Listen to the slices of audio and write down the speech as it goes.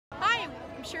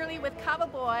I'm Shirley with Kava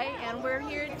Boy, and we're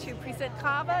here to present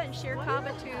kava and share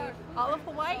kava to all of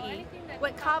Hawaii.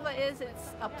 What kava is, it's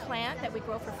a plant that we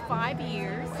grow for 5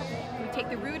 years. We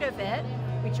take the root of it,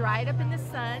 we dry it up in the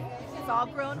sun. It's all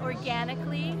grown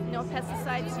organically, no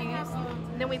pesticides used.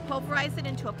 And then we pulverize it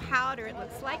into a powder. It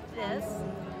looks like this.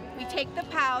 We take the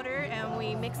powder and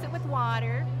we mix it with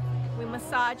water. We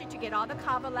massage it to get all the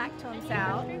kavalactones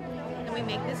out, and we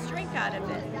make this drink out of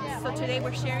it. So today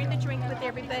we're sharing the drink with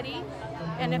everybody,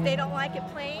 and if they don't like it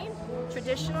plain,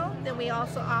 traditional, then we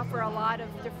also offer a lot of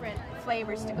different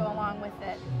flavors to go along with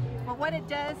it. But what it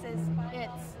does is it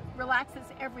relaxes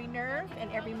every nerve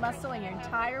and every muscle in your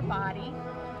entire body,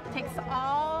 takes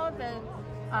all the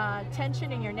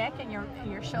tension in your neck and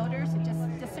your shoulders. It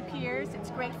just disappears. It's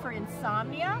great for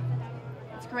insomnia.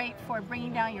 It's great for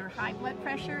bringing down your high blood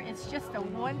pressure. It's just a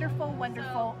wonderful,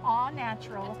 wonderful,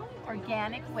 all-natural,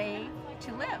 organic way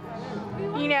to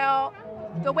live. You know,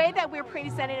 the way that we're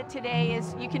presenting it today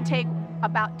is you can take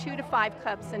about 2 to 5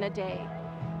 cups in a day.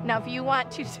 Now, if you want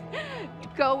to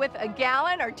go with a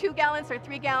gallon or 2 gallons or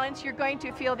 3 gallons, you're going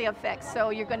to feel the effects.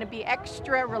 So you're going to be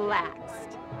extra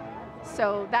relaxed.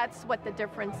 So that's what the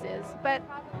difference is. But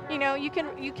you know, you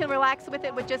can relax with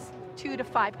it with just 2 to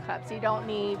 5 cups. You don't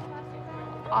need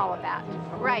all of that.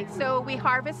 Right, so we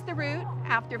harvest the root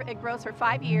after it grows for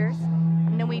 5 years,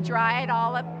 and then we dry it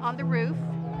all up on the roof,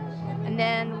 and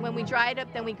then when we dry it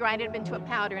up, then we grind it up into a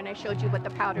powder, and I showed you what the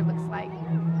powder looks like.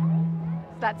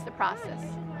 So that's the process.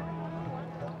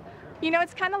 You know,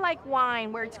 it's kind of like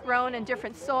wine, where it's grown in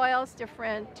different soils,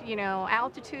 different, you know,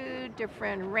 altitude,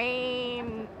 different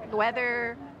rain,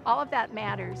 weather, all of that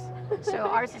matters. So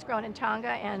ours is grown in Tonga,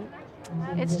 and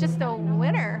it's just a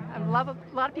winner. A lot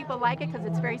of people like it because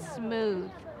it's very smooth.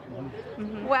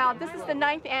 Well, this is the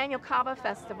 9th annual Kava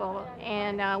Festival,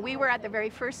 and we were at the very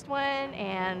first one,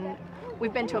 and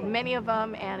we've been to many of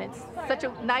them, and it's such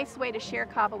a nice way to share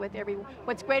kava with everyone.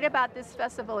 What's great about this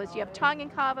festival is you have Tongan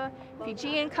kava,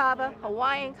 Fijian kava,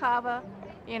 Hawaiian kava,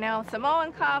 you know,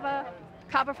 Samoan kava,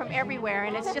 kava from everywhere,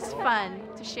 and it's just fun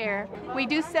to share. We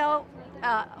do sell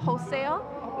wholesale.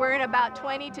 We're in about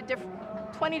 20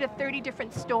 to 30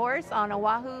 different stores on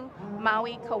Oahu,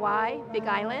 Maui, Kauai, Big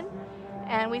Island.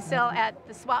 And we sell at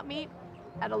the swap meet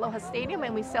at Aloha Stadium,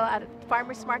 and we sell at a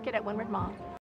farmer's market at Windward Mall.